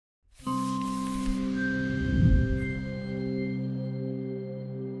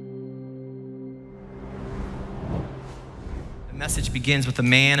Message begins with a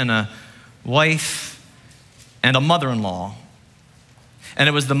man and a wife and a mother-in-law. And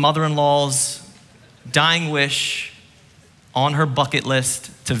it was the mother-in-law's dying wish on her bucket list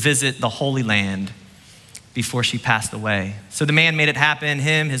to visit the Holy Land before she passed away. So the man made it happen.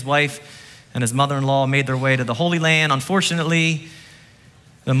 Him, his wife, and his mother-in-law made their way to the Holy Land. Unfortunately,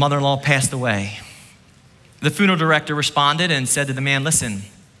 the mother-in-law passed away. The funeral director responded and said to the man, listen,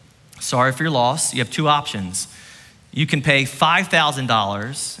 sorry for your loss. You have two options. You can pay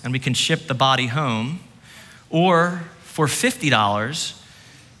 $5,000 and we can ship the body home, or for $50,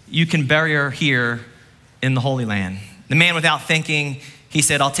 you can bury her here in the Holy Land. The man, without thinking, he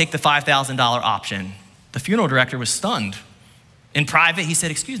said, I'll take the $5,000 option. The funeral director was stunned. In private, he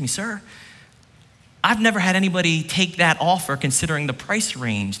said, excuse me, sir, I've never had anybody take that offer considering the price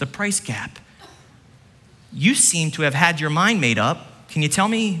range, the price gap. You seem to have had your mind made up. Can you tell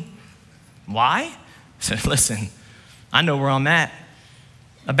me why? I said, listen, I know where I'm at.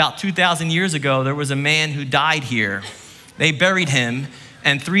 About 2,000 years ago, there was a man who died here. They buried him,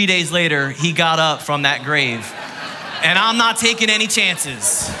 and 3 days later, he got up from that grave. And I'm not taking any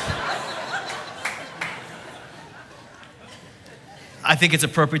chances. I think it's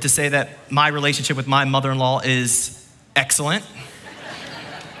appropriate to say that my relationship with my mother-in-law is excellent.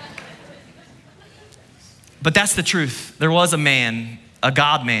 But that's the truth. There was a man, a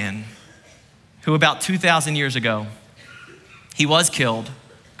God man, who about 2,000 years ago, he was killed,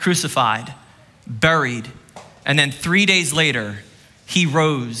 crucified, buried, and then 3 days later, he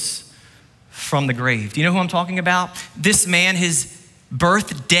rose from the grave. Do you know who I'm talking about? This man, his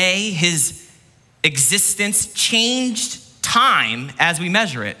birthday, his existence changed time as we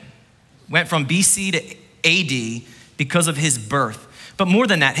measure it. Went from BC to AD because of his birth. But more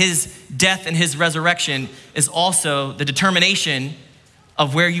than that, his death and his resurrection is also the determination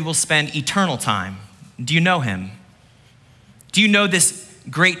of where you will spend eternal time. Do you know him? Do you know this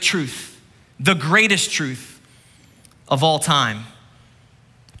great truth, the greatest truth of all time?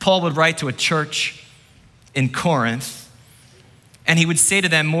 Paul would write to a church in Corinth, and he would say to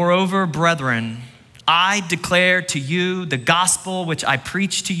them, moreover, brethren, I declare to you the gospel which I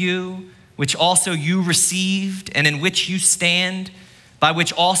preached to you, which also you received, and in which you stand, by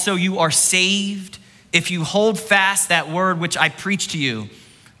which also you are saved, if you hold fast that word which I preached to you,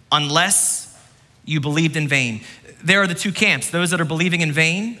 unless you believed in vain. There are the two camps, those that are believing in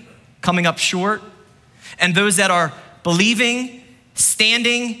vain, coming up short, and those that are believing,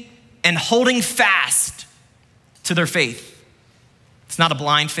 standing, and holding fast to their faith. It's not a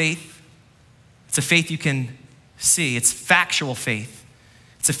blind faith. It's a faith you can see. It's factual faith.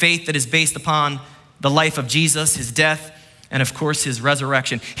 It's a faith that is based upon the life of Jesus, his death, and of course, his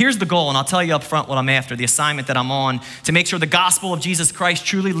resurrection. Here's the goal, and I'll tell you up front what I'm after, the assignment that I'm on, to make sure the gospel of Jesus Christ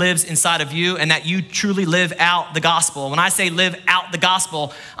truly lives inside of you and that you truly live out the gospel. When I say live out the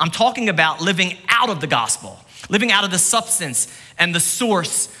gospel, I'm talking about living out of the gospel, living out of the substance and the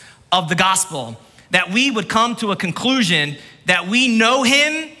source of the gospel, that we would come to a conclusion that we know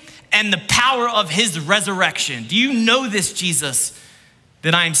him and the power of his resurrection. Do you know this Jesus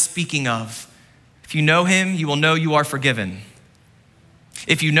that I'm speaking of? If you know him, you will know you are forgiven.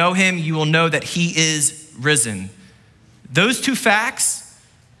 If you know him, you will know that he is risen. Those two facts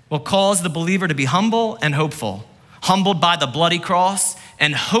will cause the believer to be humble and hopeful. Humbled by the bloody cross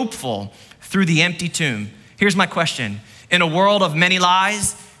and hopeful through the empty tomb. Here's my question. In a world of many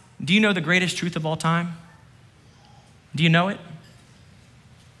lies, do you know the greatest truth of all time? Do you know it?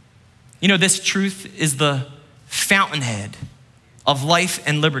 You know, this truth is the fountainhead of life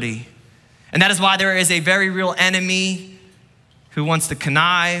and liberty. And that is why there is a very real enemy who wants to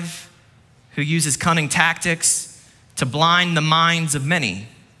connive, who uses cunning tactics to blind the minds of many.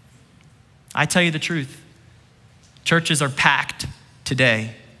 I tell you the truth, churches are packed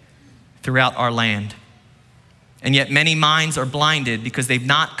today throughout our land. And yet many minds are blinded because they've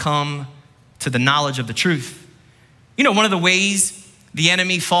not come to the knowledge of the truth. You know, one of the ways the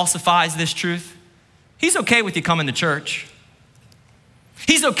enemy falsifies this truth, he's okay with you coming to church.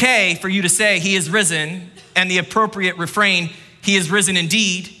 He's okay for you to say he is risen, and the appropriate refrain, he is risen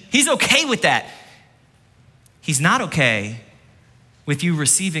indeed. He's okay with that. He's not okay with you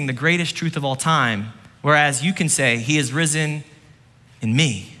receiving the greatest truth of all time, whereas you can say he is risen in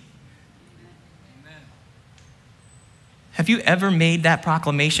me. Amen. Have you ever made that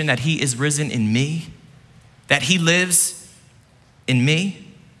proclamation that he is risen in me? That he lives in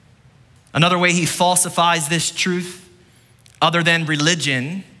me? Another way he falsifies this truth, other than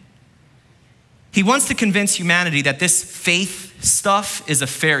religion, he wants to convince humanity that this faith stuff is a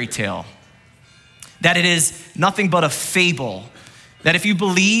fairy tale, that it is nothing but a fable, that if you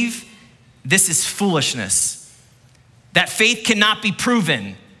believe, this is foolishness. that faith cannot be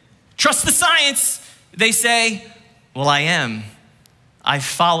proven. Trust the science. They say, well, I am. I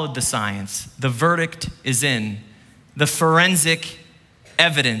followed the science. The verdict is in. The forensic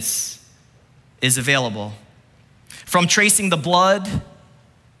evidence is available. From tracing the blood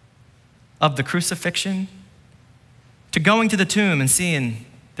of the crucifixion to going to the tomb and seeing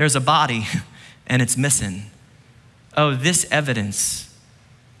there's a body and it's missing. Oh, this evidence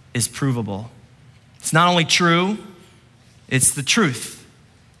is provable. It's not only true, it's the truth,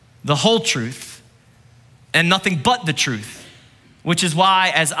 the whole truth, and nothing but the truth, which is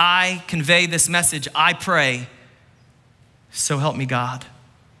why as I convey this message, I pray, so help me God.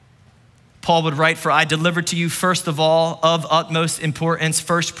 Paul would write, for I delivered to you first of all, of utmost importance,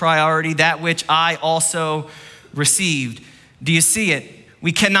 first priority, that which I also received. Do you see it?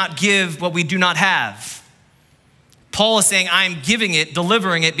 We cannot give what we do not have. Paul is saying, I am giving it,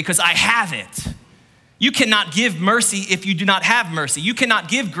 delivering it because I have it. You cannot give mercy if you do not have mercy. You cannot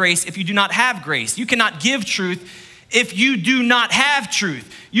give grace if you do not have grace. You cannot give truth if you do not have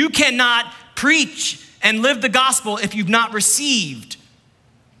truth. You cannot preach and live the gospel if you've not received,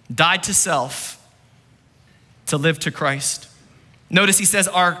 died to self, to live to Christ. Notice he says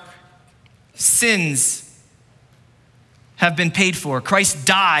our sins have been paid for. Christ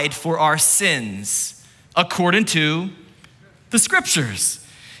died for our sins according to the scriptures.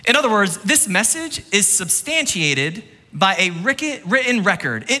 In other words, this message is substantiated by a written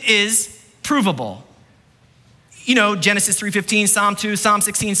record. It is provable. You know, Genesis 3:15, Psalm 2, Psalm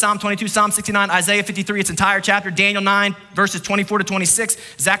 16, Psalm 22, Psalm 69, Isaiah 53, its entire chapter, Daniel 9, verses 24 to 26,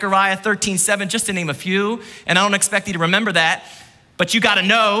 Zechariah 13:7, just to name a few. And I don't expect you to remember that, but you gotta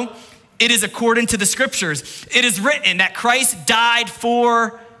know it is according to the scriptures. It is written that Christ died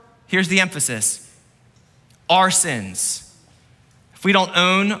for, here's the emphasis, our sins. If we don't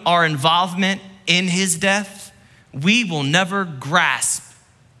own our involvement in his death, we will never grasp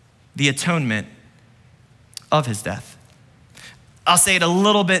the atonement of his death. I'll say it a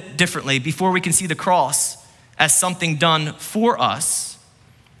little bit differently. Before we can see the cross as something done for us,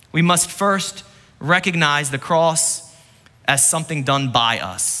 we must first recognize the cross as something done by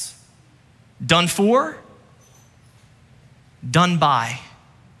us. Done for, done by.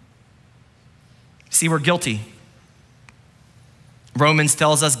 See, we're guilty. Romans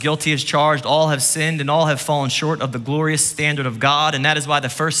tells us guilty is charged, all have sinned and all have fallen short of the glorious standard of God. And that is why the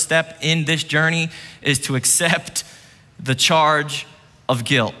first step in this journey is to accept the charge of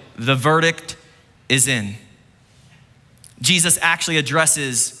guilt. The verdict is in. Jesus actually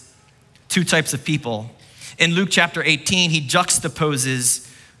addresses two types of people. In Luke chapter 18, he juxtaposes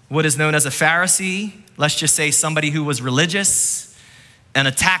what is known as a Pharisee, let's just say somebody who was religious, and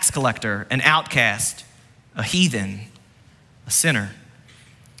a tax collector, an outcast, a heathen, a sinner.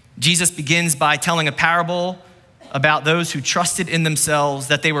 Jesus begins by telling a parable about those who trusted in themselves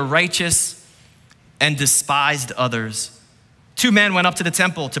that they were righteous and despised others. Two men went up to the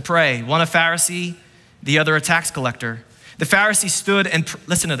temple to pray, one a Pharisee, the other a tax collector. The Pharisee stood and,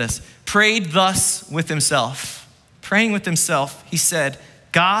 listen to this, prayed thus with himself. Praying with himself, he said,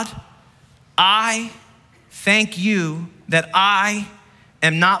 God, I thank you that I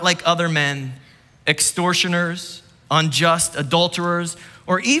am not like other men, extortioners, unjust, adulterers,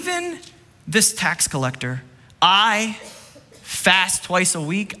 or even this tax collector. I fast twice a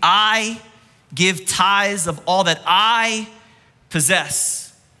week. I give tithes of all that I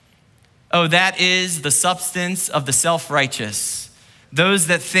possess. Oh, that is the substance of the self-righteous. Those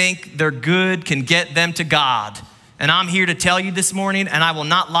that think their good can get them to God. And I'm here to tell you this morning, and I will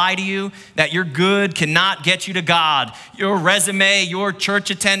not lie to you, that your good cannot get you to God. Your resume, your church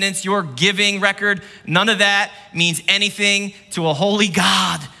attendance, your giving record, none of that means anything to a holy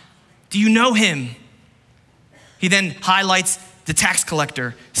God. Do you know him? He then highlights the tax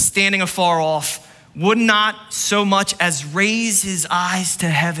collector standing afar off, would not so much as raise his eyes to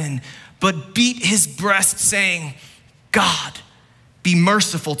heaven, but beat his breast saying, God, be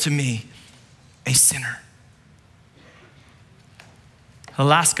merciful to me, a sinner.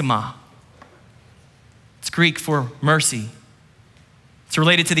 Hilaskama. It's Greek for mercy. It's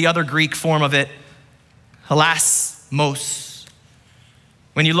related to the other Greek form of it, hilasmos.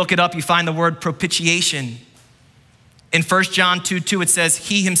 When you look it up, you find the word propitiation. In 1 John 2:2, it says,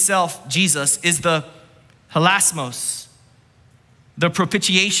 he himself, Jesus, is the hilasmos, the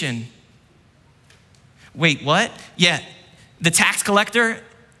propitiation. Wait, what? Yeah, the tax collector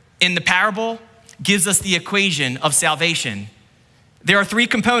in the parable gives us the equation of salvation. There are three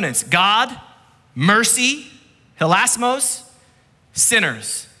components: God, mercy, hilasmos,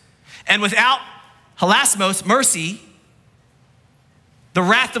 sinners. And without hilasmos, mercy, the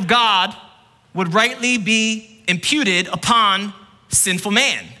wrath of God would rightly be imputed upon sinful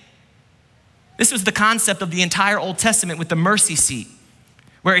man. This was the concept of the entire Old Testament with the mercy seat,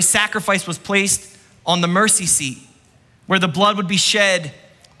 where a sacrifice was placed on the mercy seat, where the blood would be shed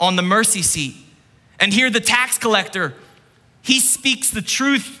on the mercy seat. And here the tax collector, he speaks the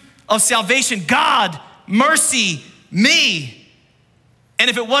truth of salvation. God, mercy me. And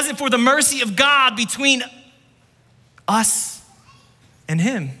if it wasn't for the mercy of God between us and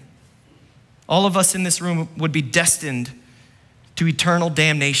him, all of us in this room would be destined to eternal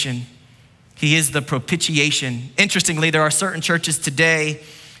damnation. He is the propitiation. Interestingly, there are certain churches today,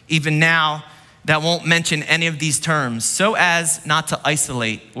 even now, that won't mention any of these terms so as not to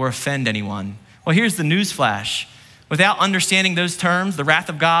isolate or offend anyone. Well, here's the news flash. Without understanding those terms, the wrath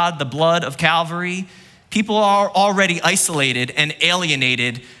of God, the blood of Calvary, people are already isolated and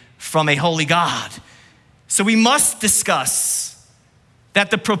alienated from a holy God. So we must discuss that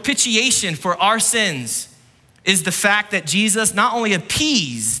the propitiation for our sins is the fact that Jesus not only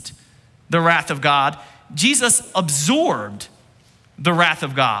appeased the wrath of God, Jesus absorbed the wrath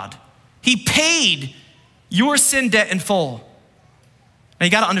of God. He paid your sin debt in full. Now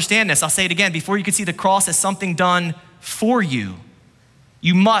you got to understand this. I'll say it again. Before you can see the cross as something done for you,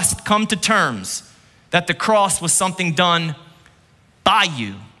 you must come to terms that the cross was something done by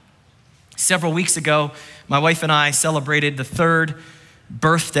you. Several weeks ago, my wife and I celebrated the third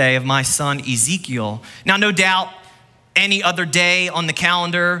birthday of my son, Ezekiel. Now, no doubt, any other day on the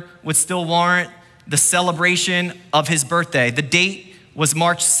calendar would still warrant the celebration of his birthday. The date was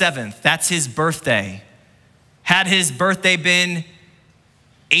March 7th. That's his birthday. Had his birthday been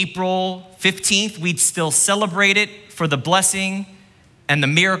April 15th, we'd still celebrate it for the blessing and the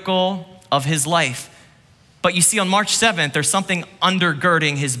miracle of his life. But you see, on March 7th, there's something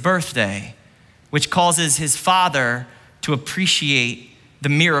undergirding his birthday, which causes his father to appreciate the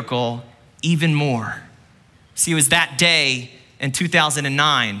miracle even more. See, it was that day in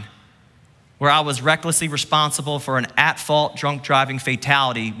 2009 where I was recklessly responsible for an at-fault drunk driving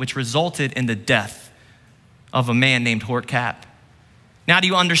fatality, which resulted in the death of a man named Hort Cap. Now, do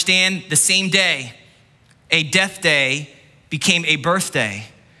you understand? The same day, a death day became a birthday.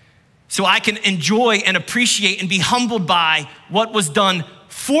 So I can enjoy and appreciate and be humbled by what was done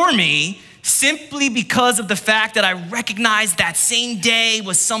for me simply because of the fact that I recognize that same day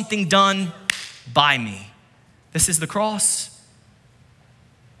was something done by me. This is the cross.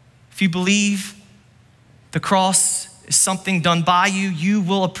 If you believe the cross is something done by you, you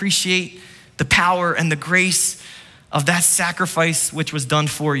will appreciate the power and the grace of that sacrifice which was done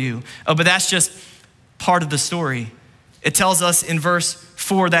for you. Oh, but that's just part of the story. It tells us in verse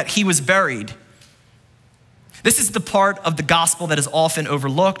 4 that he was buried. This is the part of the gospel that is often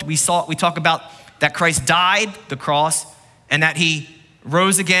overlooked. We talk about that Christ died, the cross, and that he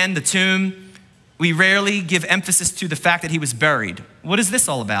rose again, the tomb. We rarely give emphasis to the fact that he was buried. What is this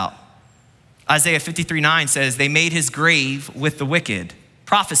all about? Isaiah 53:9 says, they made his grave with the wicked.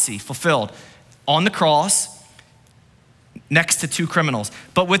 Prophecy fulfilled on the cross next to two criminals,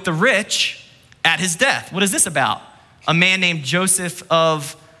 but with the rich at his death. What is this about? A man named Joseph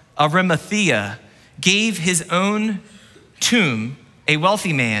of Arimathea gave his own tomb, a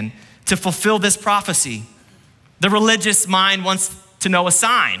wealthy man, to fulfill this prophecy. The religious mind wants to know a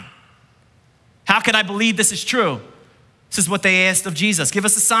sign. How can I believe this is true? This is what they asked of Jesus. Give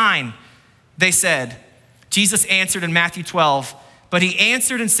us a sign, they said. Jesus answered in Matthew 12, but he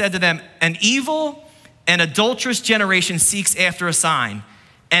answered and said to them, an evil and adulterous generation seeks after a sign,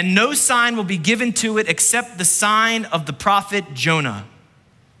 and no sign will be given to it except the sign of the prophet Jonah.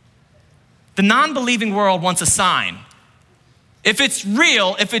 The non-believing world wants a sign. If it's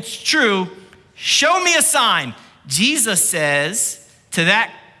real, if it's true, show me a sign. Jesus says to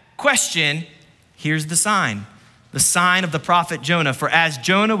that question, here's the sign of the prophet Jonah. For as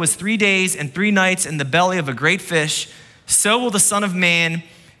Jonah was 3 days and 3 nights in the belly of a great fish, so will the Son of Man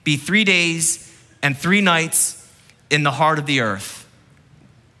be 3 days and 3 nights in the heart of the earth.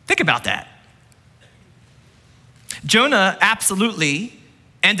 Think about that. Jonah absolutely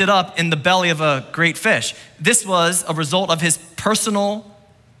ended up in the belly of a great fish. This was a result of his personal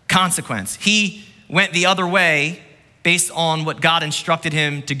consequence. He went the other way based on what God instructed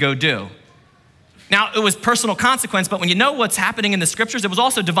him to go do. Now, it was personal consequence, but when you know what's happening in the scriptures, it was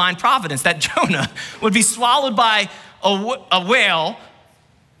also divine providence that Jonah would be swallowed by a whale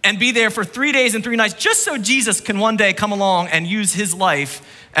and be there for 3 days and 3 nights just so Jesus can one day come along and use his life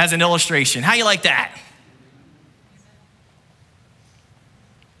as an illustration. How you like that?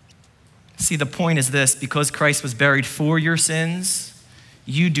 See, the point is this: because Christ was buried for your sins,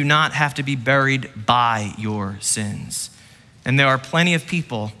 you do not have to be buried by your sins. And there are plenty of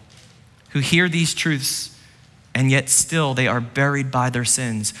people who hear these truths and yet still they are buried by their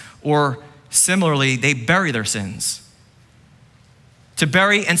sins. Or similarly, they bury their sins. To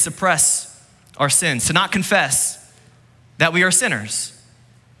bury and suppress our sins, to not confess that we are sinners.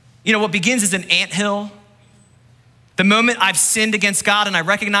 You know, what begins as an anthill, the moment I've sinned against God and I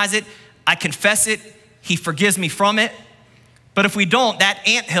recognize it, I confess it, he forgives me from it. But if we don't, that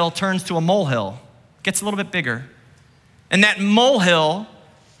anthill turns to a molehill, gets a little bit bigger. And that molehill,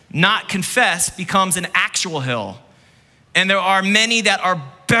 not confessed, becomes an actual hill. And there are many that are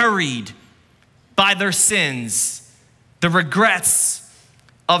buried by their sins, the regrets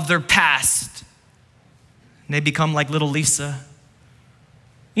of their past. And they become like little Lisa.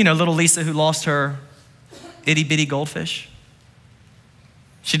 You know, little Lisa who lost her itty bitty goldfish.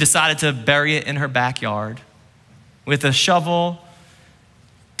 She decided to bury it in her backyard with a shovel,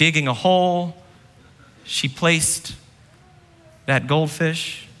 digging a hole. She placed that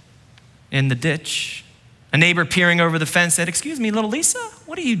goldfish in the ditch. A neighbor peering over the fence said, "Excuse me, little Lisa,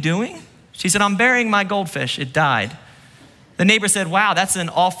 what are you doing?" She said, "I'm burying my goldfish. It died." The neighbor said, "Wow, that's an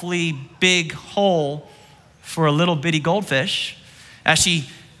awfully big hole for a little bitty goldfish." As she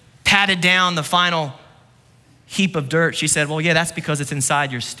patted down the final heap of dirt, she said, "Well, yeah, that's because it's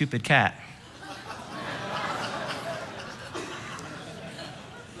inside your stupid cat."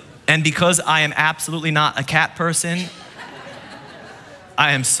 And because I am absolutely not a cat person,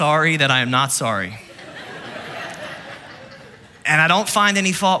 I am sorry that I am not sorry. And I don't find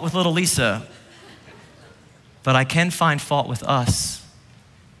any fault with little Lisa, but I can find fault with us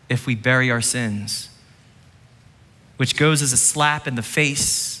if we bury our sins, which goes as a slap in the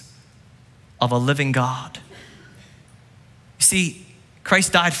face of a living God. You see,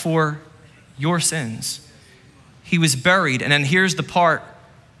 Christ died for your sins. He was buried, and then here's the part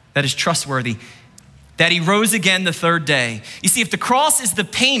that is trustworthy, that he rose again the third day. You see, if the cross is the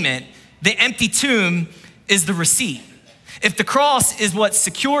payment, the empty tomb is the receipt. If the cross is what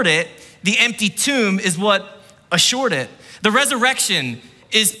secured it, the empty tomb is what assured it. The resurrection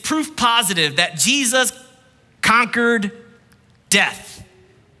is proof positive that Jesus conquered death,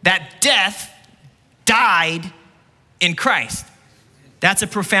 that death died in Christ. That's a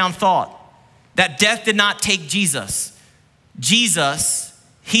profound thought. That death did not take Jesus. Jesus,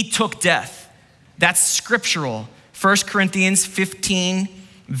 he took death. That's scriptural. 1 Corinthians 15,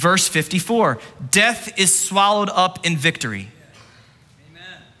 verse 54. Death is swallowed up in victory. Amen.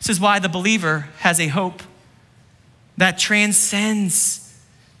 This is why the believer has a hope that transcends,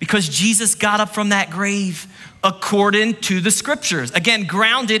 because Jesus got up from that grave according to the scriptures. Again,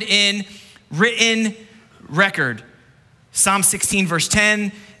 grounded in written record. Psalm 16, verse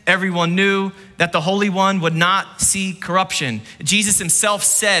 10, everyone knew that the Holy One would not see corruption. Jesus himself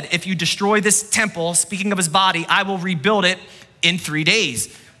said, if you destroy this temple, speaking of his body, I will rebuild it in 3 days,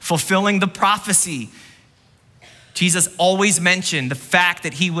 fulfilling the prophecy. Jesus always mentioned the fact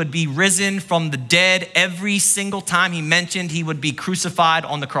that he would be risen from the dead every single time he mentioned he would be crucified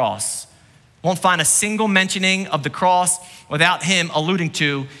on the cross. Won't find a single mentioning of the cross without him alluding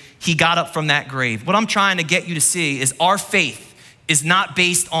to he got up from that grave. What I'm trying to get you to see is our faith is not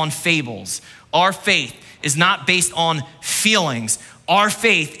based on fables. Our faith is not based on feelings. Our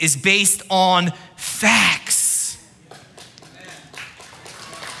faith is based on facts.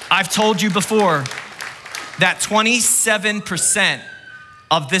 I've told you before that 27%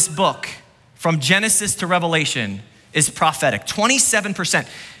 of this book, from Genesis to Revelation, is prophetic. 27%.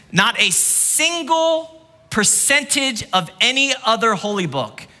 Not a single percentage of any other holy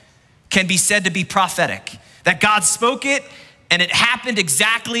book can be said to be prophetic. That God spoke it and it happened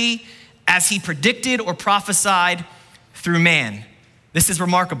exactly as he predicted or prophesied through man. This is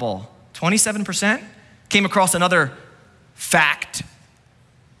remarkable. 27%. Came across another fact.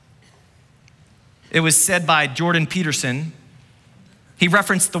 It was said by Jordan Peterson. He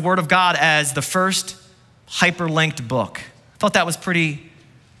referenced the Word of God as the first hyperlinked book. I thought that was pretty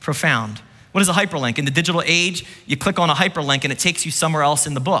profound. What is a hyperlink? In the digital age, you click on a hyperlink and it takes you somewhere else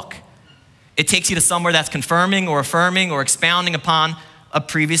in the book. It takes you to somewhere that's confirming or affirming or expounding upon a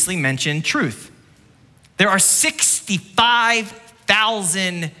previously mentioned truth. There are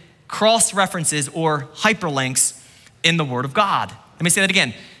 65,000 cross-references or hyperlinks in the Word of God. Let me say that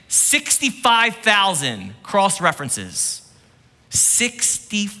again. 65,000 cross-references.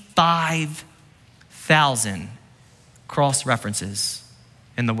 65,000 cross-references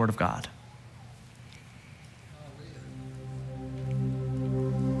in the Word of God.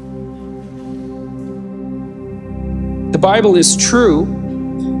 The Bible is true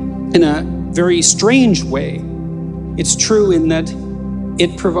in a very strange way. It's true in that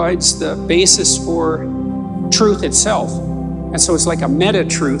it provides the basis for truth itself. And so it's like a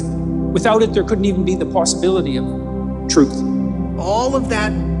meta-truth Without it, there couldn't even be the possibility of truth. All of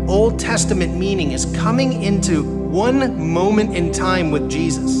that Old Testament meaning is coming into one moment in time with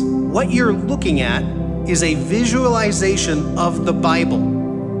Jesus. What you're looking at is a visualization of the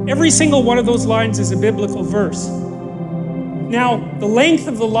Bible. Every single one of those lines is a biblical verse. Now, the length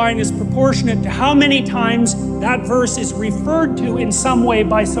of the line is proportionate to how many times that verse is referred to in some way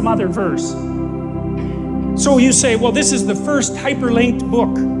by some other verse. So you say, well, this is the first hyperlinked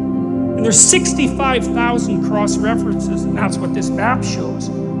book. And there's 65,000 cross-references, and that's what this map shows.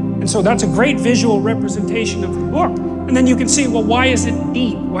 And so that's a great visual representation of the book. And then you can see, well, why is it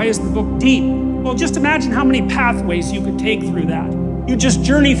deep? Why is the book deep? Well, just imagine how many pathways you could take through that. You'd just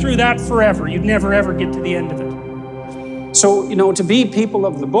journey through that forever. You'd never, ever get to the end of it. So, to be people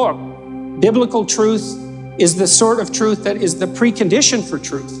of the book, biblical truth is the sort of truth that is the precondition for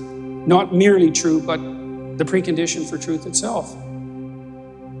truth. Not merely true, but the precondition for truth itself.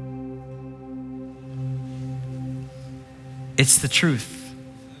 It's the truth,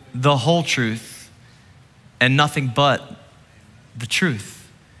 the whole truth, and nothing but the truth.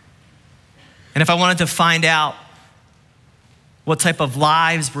 And if I wanted to find out what type of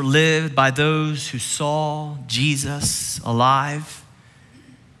lives were lived by those who saw Jesus alive,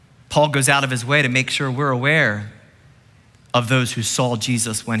 Paul goes out of his way to make sure we're aware of those who saw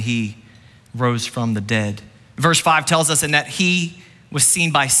Jesus when he rose from the dead. Verse 5 tells us in that he was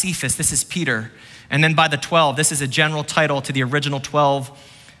seen by Cephas, this is Peter, and then by the 12. This is a general title to the original 12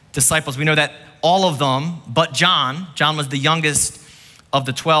 disciples. We know that all of them, but John was the youngest of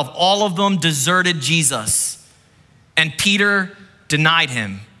the 12, all of them deserted Jesus. And Peter denied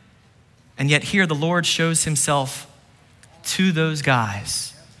him. And yet here the Lord shows himself to those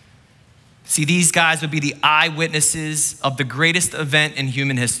guys. See, these guys would be the eyewitnesses of the greatest event in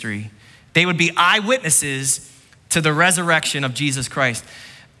human history. They would be eyewitnesses to the resurrection of Jesus Christ.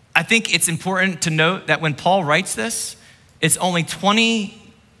 I think it's important to note that when Paul writes this, it's only 20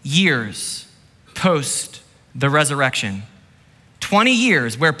 years post the resurrection. 20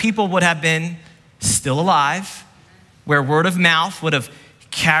 years where people would have been still alive, where word of mouth would have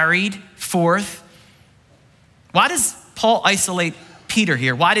carried forth. Why does Paul isolate Peter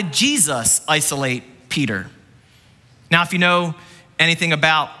here? Why did Jesus isolate Peter? Now, if you know anything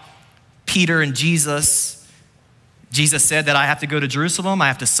about Peter and Jesus, Jesus said that I have to go to Jerusalem, I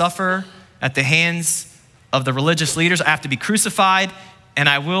have to suffer at the hands of the religious leaders, I have to be crucified, and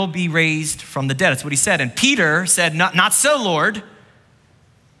I will be raised from the dead. That's what he said. And Peter said, not so, Lord.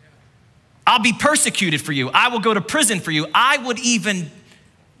 I'll be persecuted for you. I will go to prison for you. I would even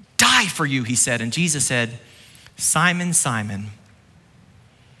die for you, he said. And Jesus said, Simon, Simon,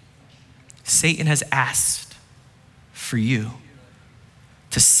 Satan has asked for you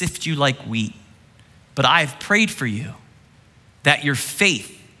to sift you like wheat, but I have prayed for you that your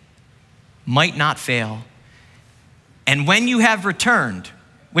faith might not fail. And when you have returned,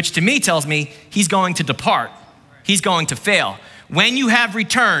 which to me tells me he's going to depart, he's going to fail. When you have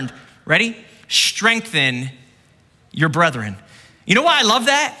returned, ready? Strengthen your brethren. You know why I love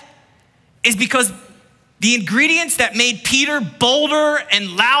that? Is because the ingredients that made Peter bolder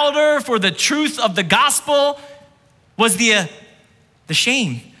and louder for the truth of the gospel was the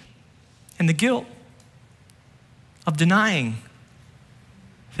shame and the guilt of denying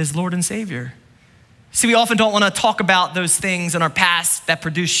his Lord and Savior. See, we often don't want to talk about those things in our past that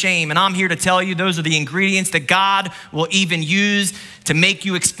produce shame. And I'm here to tell you those are the ingredients that God will even use to make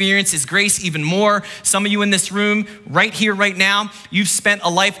you experience his grace even more. Some of you in this room, right here, right now, you've spent a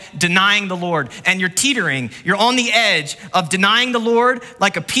life denying the Lord and you're teetering. You're on the edge of denying the Lord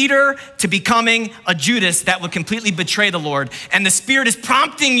like a Peter to becoming a Judas that would completely betray the Lord. And the Spirit is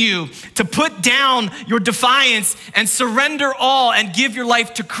prompting you to put down your defiance and surrender all and give your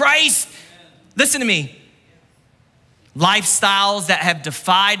life to Christ. Listen to me. Lifestyles that have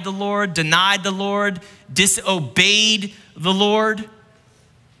defied the Lord, denied the Lord, disobeyed the Lord,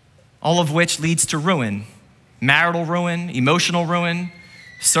 all of which leads to ruin. Marital ruin, emotional ruin,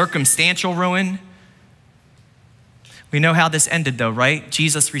 circumstantial ruin. We know how this ended though, right?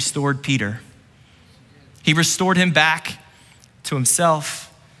 Jesus restored Peter. He restored him back to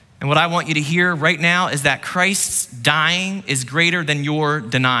himself. And what I want you to hear right now is that Christ's dying is greater than your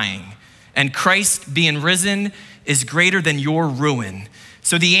denying. And Christ being risen is greater than your ruin.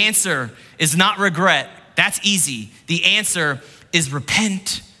 So the answer is not regret. That's easy. The answer is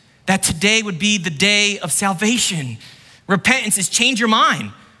repent. That today would be the day of salvation. Repentance is change your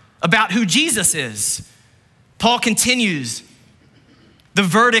mind about who Jesus is. Paul continues. The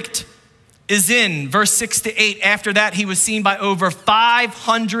verdict is in verse 6 to 8. After that, he was seen by over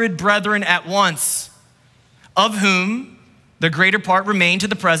 500 brethren at once, of whom The greater part remain to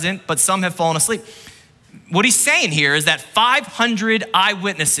the present, but some have fallen asleep. What he's saying here is that 500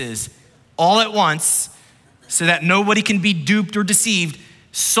 eyewitnesses all at once, so that nobody can be duped or deceived,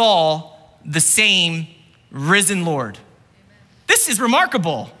 saw the same risen Lord. This is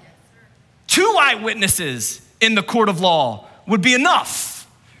remarkable. 2 eyewitnesses in the court of law would be enough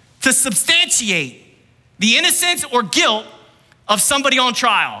to substantiate the innocence or guilt of somebody on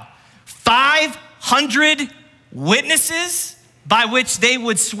trial. 500 witnesses by which they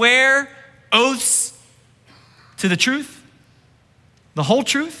would swear oaths to the truth, the whole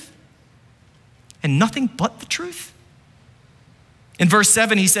truth, and nothing but the truth. In verse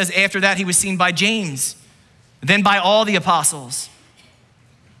 7, he says, after that he was seen by James, then by all the apostles.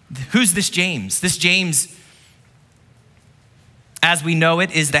 Who's this James? This James, as we know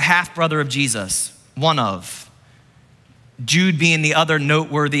it, is the half-brother of Jesus, one of. Jude being the other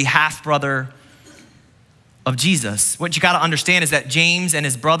noteworthy half-brother of Jesus. What you got to understand is that James and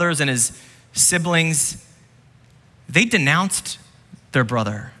his brothers and his siblings, they denounced their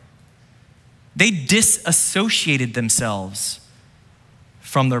brother. They disassociated themselves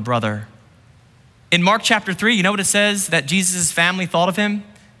from their brother. In Mark chapter 3, you know what it says that Jesus' family thought of him?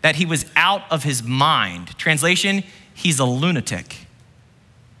 That he was out of his mind. Translation, he's a lunatic.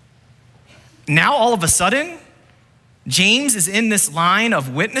 Now all of a sudden, James is in this line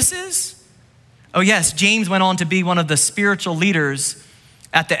of witnesses. Oh yes, James went on to be one of the spiritual leaders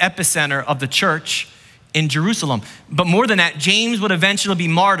at the epicenter of the church in Jerusalem. But more than that, James would eventually be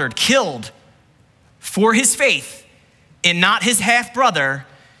martyred, killed for his faith in not his half-brother,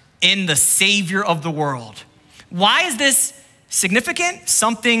 in the Savior of the world. Why is this significant?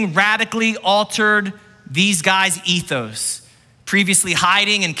 Something radically altered these guys' ethos. Previously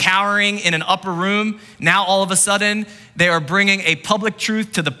hiding and cowering in an upper room, now all of a sudden, they are bringing a public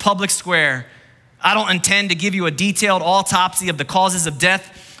truth to the public square. I don't intend to give you a detailed autopsy of the causes of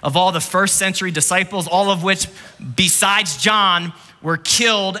death of all the first century disciples, all of which, besides John, were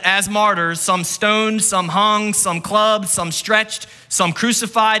killed as martyrs, some stoned, some hung, some clubbed, some stretched, some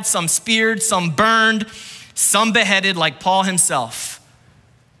crucified, some speared, some burned, some beheaded like Paul himself.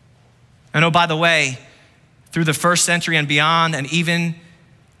 And oh, by the way, through the first century and beyond, and even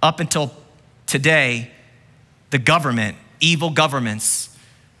up until today, the government, evil governments,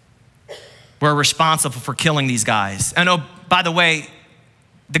 were responsible for killing these guys. And oh, by the way,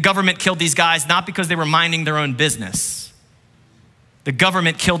 the government killed these guys not because they were minding their own business. The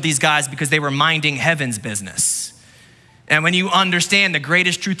government killed these guys because they were minding heaven's business. And when you understand the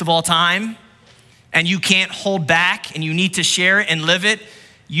greatest truth of all time, and you can't hold back, and you need to share it and live it,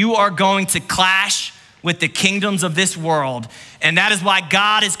 you are going to clash with the kingdoms of this world. And that is why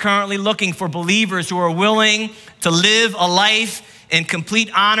God is currently looking for believers who are willing to live a life in complete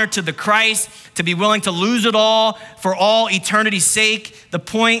honor to the Christ, to be willing to lose it all for all eternity's sake. The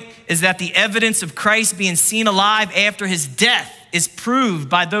point is that the evidence of Christ being seen alive after his death is proved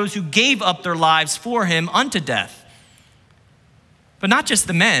by those who gave up their lives for him unto death. But not just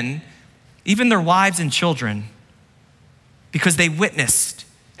the men, even their wives and children, because they witnessed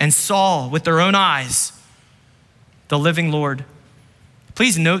and saw with their own eyes the living Lord.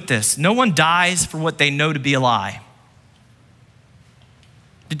 Please note this, no one dies for what they know to be a lie.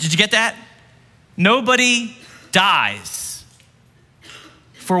 Did you get that? Nobody dies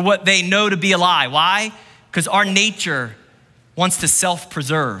for what they know to be a lie. Why? Because our nature wants to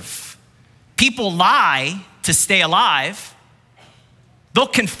self-preserve. People lie to stay alive. They'll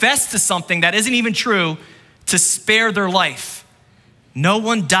confess to something that isn't even true to spare their life. No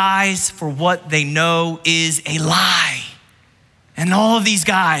one dies for what they know is a lie. And all of these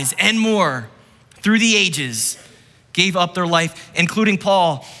guys and more through the ages gave up their life, including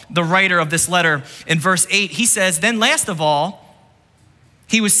Paul, the writer of this letter. In verse 8, he says, then last of all,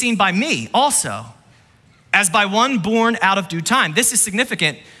 he was seen by me also, as by one born out of due time. This is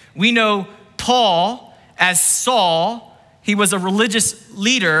significant. We know Paul as Saul. He was a religious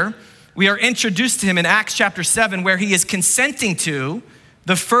leader. We are introduced to him in Acts chapter 7, where he is consenting to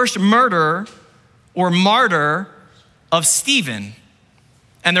the first murder or martyr of Stephen.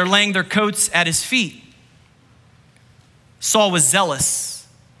 And they're laying their coats at his feet. Saul was zealous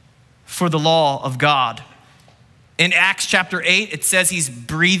for the law of God. In Acts chapter 8, it says he's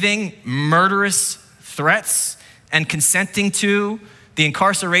breathing murderous threats and consenting to the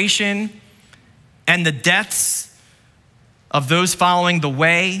incarceration and the deaths of those following the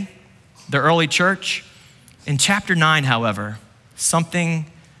way, the early church. In chapter 9, however, something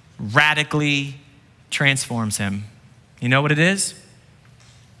radically transforms him. You know what it is?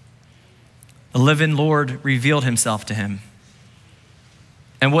 The living Lord revealed himself to him.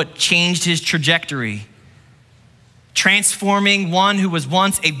 And what changed his trajectory transforming one who was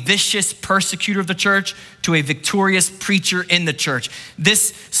once a vicious persecutor of the church to a victorious preacher in the church.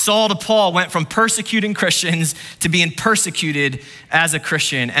 This Saul to Paul went from persecuting Christians to being persecuted as a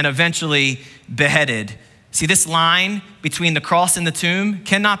Christian and eventually beheaded. See, this line between the cross and the tomb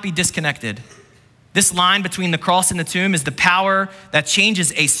cannot be disconnected. This line between the cross and the tomb is the power that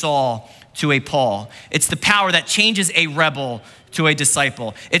changes a Saul to a Paul. It's the power that changes a rebel to a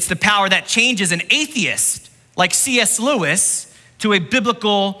disciple. It's the power that changes an atheist like C.S. Lewis to a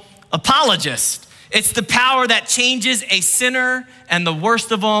biblical apologist. It's the power that changes a sinner and the worst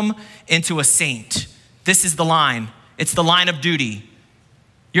of them into a saint. This is the line. It's the line of duty.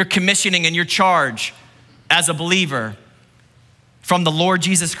 Your commissioning and your charge as a believer from the Lord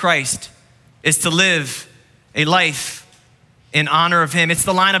Jesus Christ is to live a life in honor of him. It's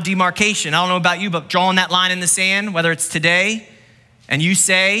the line of demarcation. I don't know about you, but drawing that line in the sand, whether it's today and you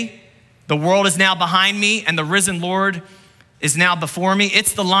say, the world is now behind me and the risen Lord is now before me.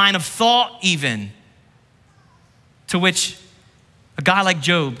 It's the line of thought even to which a guy like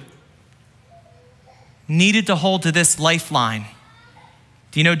Job needed to hold to this lifeline.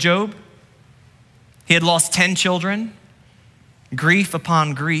 Do you know Job? He had lost 10 children, grief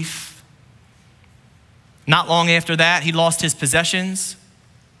upon grief. Not long after that, he lost his possessions.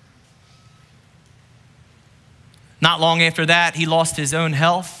 Not long after that, he lost his own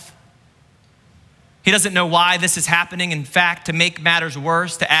health. He doesn't know why this is happening. In fact, to make matters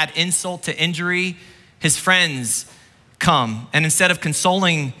worse, to add insult to injury, his friends come. And instead of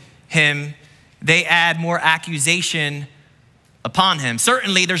consoling him, they add more accusation upon him.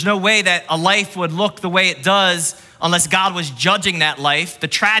 Certainly, there's no way that a life would look the way it does unless God was judging that life. The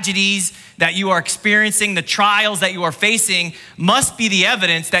tragedies that you are experiencing, the trials that you are facing must be the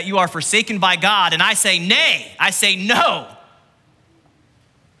evidence that you are forsaken by God. And I say nay, I say no.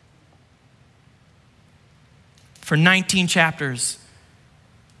 For 19 chapters,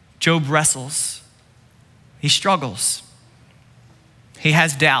 Job wrestles. He struggles. He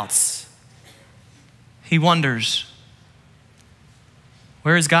has doubts. He wonders,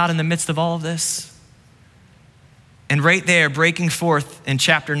 where is God in the midst of all of this? And right there, breaking forth in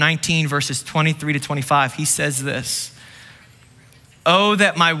chapter 19, verses 23 to 25, he says this: "Oh,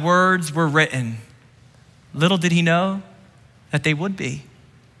 that my words were written." Little did he know that they would be.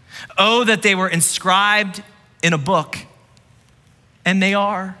 Oh, that they were inscribed in a book, and they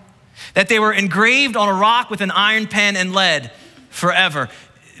are. That they were engraved on a rock with an iron pen and lead forever.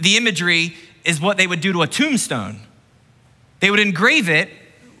 The imagery is what they would do to a tombstone. They would engrave it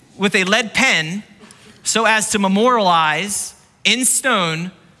with a lead pen so as to memorialize in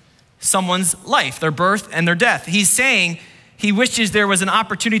stone someone's life, their birth and their death. He's saying he wishes there was an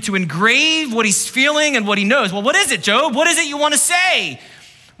opportunity to engrave what he's feeling and what he knows. Well, what is it, Job? What is it you want to say?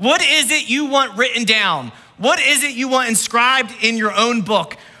 What is it you want written down? What is it you want inscribed in your own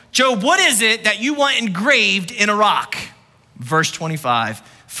book? Job, what is it that you want engraved in a rock? Verse 25,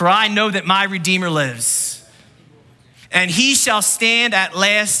 "For I know that my Redeemer lives, and he shall stand at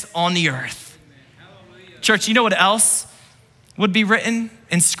last on the earth." Church, you know what else would be written,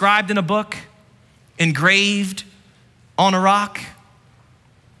 inscribed in a book, engraved on a rock?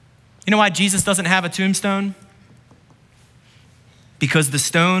 You know why Jesus doesn't have a tombstone? Because the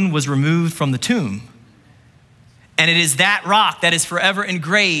stone was removed from the tomb. And it is that rock that is forever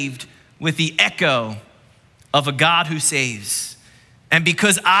engraved with the echo of a God who saves. And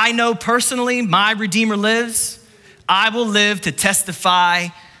because I know personally my Redeemer lives, I will live to testify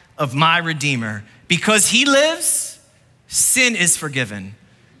of my Redeemer. Because he lives, sin is forgiven.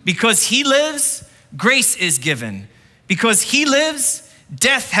 Because he lives, grace is given. Because he lives,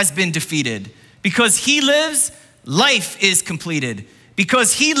 death has been defeated. Because he lives, life is completed.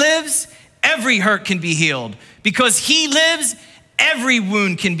 Because he lives, every hurt can be healed. Because he lives, every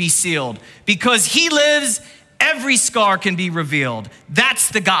wound can be sealed. Because he lives, every scar can be revealed. That's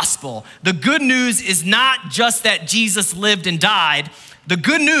the gospel. The good news is not just that Jesus lived and died. The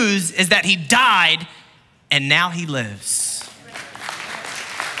good news is that he died and now he lives.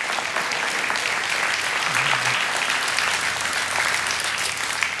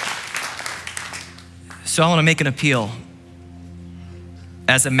 So I want to make an appeal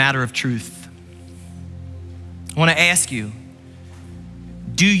as a matter of truth. I want to ask you,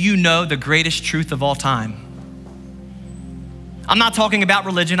 do you know the greatest truth of all time? I'm not talking about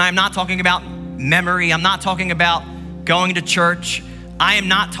religion. I'm not talking about memory. I'm not talking about going to church. I am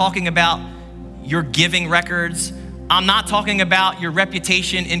not talking about your giving records. I'm not talking about your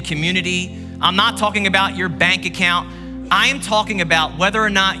reputation in community. I'm not talking about your bank account. I am talking about whether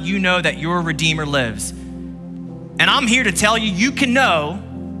or not you know that your Redeemer lives. And I'm here to tell you, you can know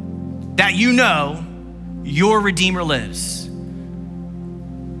that you know your Redeemer lives.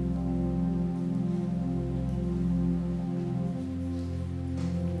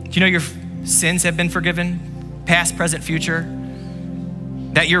 Do you know your sins have been forgiven, past, present, future?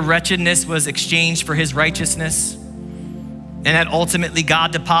 That your wretchedness was exchanged for his righteousness? And that ultimately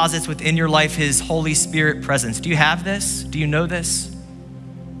God deposits within your life his Holy Spirit presence. Do you have this? Do you know this?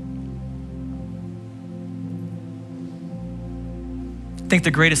 I think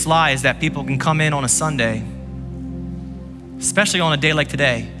the greatest lie is that people can come in on a Sunday, especially on a day like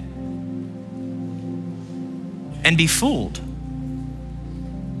today, and be fooled.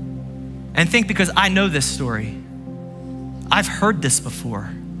 And think, because I know this story, I've heard this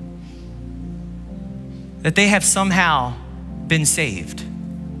before, that they have somehow been saved.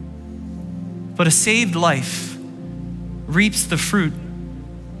 But a saved life reaps the fruit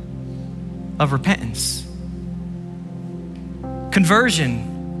of repentance.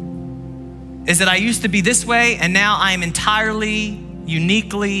 Conversion is that I used to be this way and now I am entirely,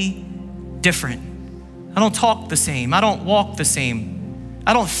 uniquely different. I don't talk the same. I don't walk the same.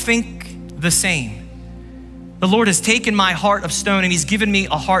 I don't think the same. The Lord has taken my heart of stone and he's given me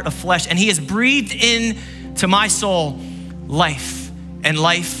a heart of flesh, and he has breathed into my soul life, and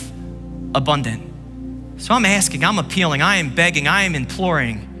life abundant. So I'm asking, I'm appealing, I am begging, I am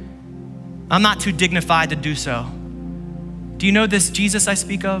imploring. I'm not too dignified to do so. Do you know this Jesus I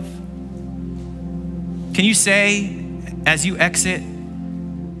speak of? Can you say as you exit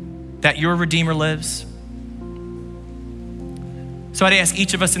that your Redeemer lives? So I'd ask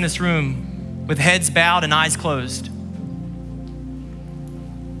each of us in this room, with heads bowed and eyes closed,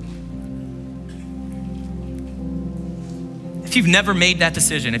 if you've never made that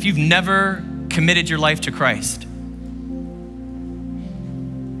decision, if you've never committed your life to Christ,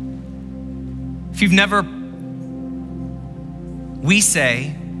 if you've never, we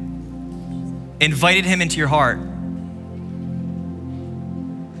say, invited him into your heart,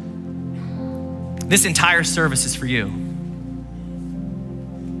 this entire service is for you.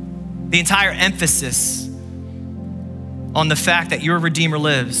 The entire emphasis on the fact that your Redeemer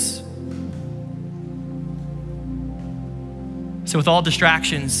lives. So with all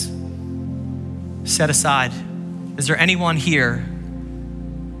distractions set aside, is there anyone here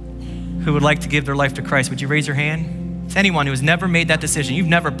who would like to give their life to Christ? Would you raise your hand? It's anyone who has never made that decision. You've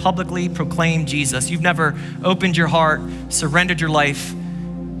never publicly proclaimed Jesus. You've never opened your heart, surrendered your life.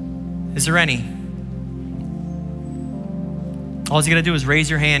 Is there any? All you gotta do is raise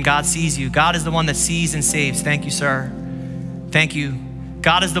your hand. God sees you. God is the one that sees and saves. Thank you, sir. Thank you.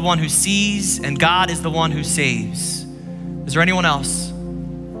 God is the one who sees and God is the one who saves. Is there anyone else?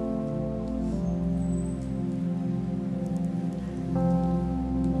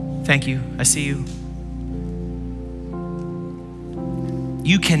 Thank you. I see you.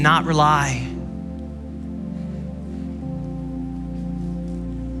 You cannot rely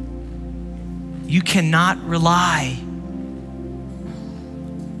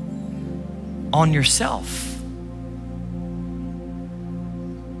on yourself.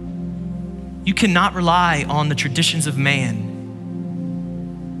 You cannot rely on the traditions of man.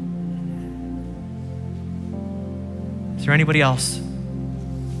 Is there anybody else?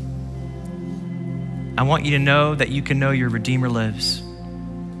 I want you to know that you can know your Redeemer lives.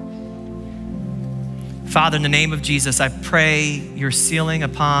 Father, in the name of Jesus, I pray your sealing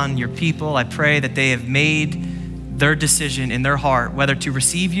upon your people. I pray that they have made their decision in their heart, whether to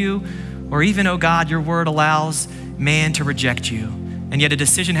receive you or even, oh God, your word allows man to reject you. And yet a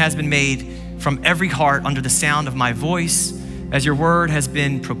decision has been made from every heart under the sound of my voice, as your word has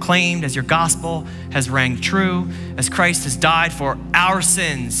been proclaimed, as your gospel has rang true, as Christ has died for our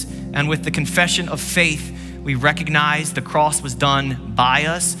sins. And with the confession of faith, we recognize the cross was done by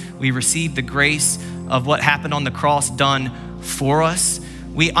us. We receive the grace of what happened on the cross done for us.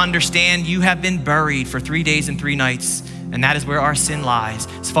 We understand you have been buried for 3 days and 3 nights, and that is where our sin lies.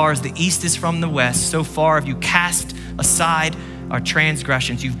 As far as the east is from the west, so far have you cast aside our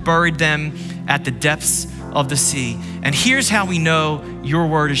transgressions. You've buried them at the depths of the sea. And here's how we know your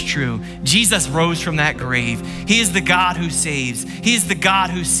word is true. Jesus rose from that grave. He is the God who saves. He is the God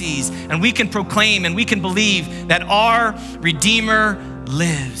who sees. And we can proclaim and we can believe that our Redeemer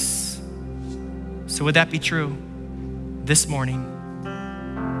lives. So would that be true this morning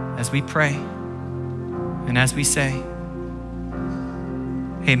as we pray and as we say,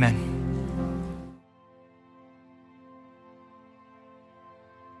 amen.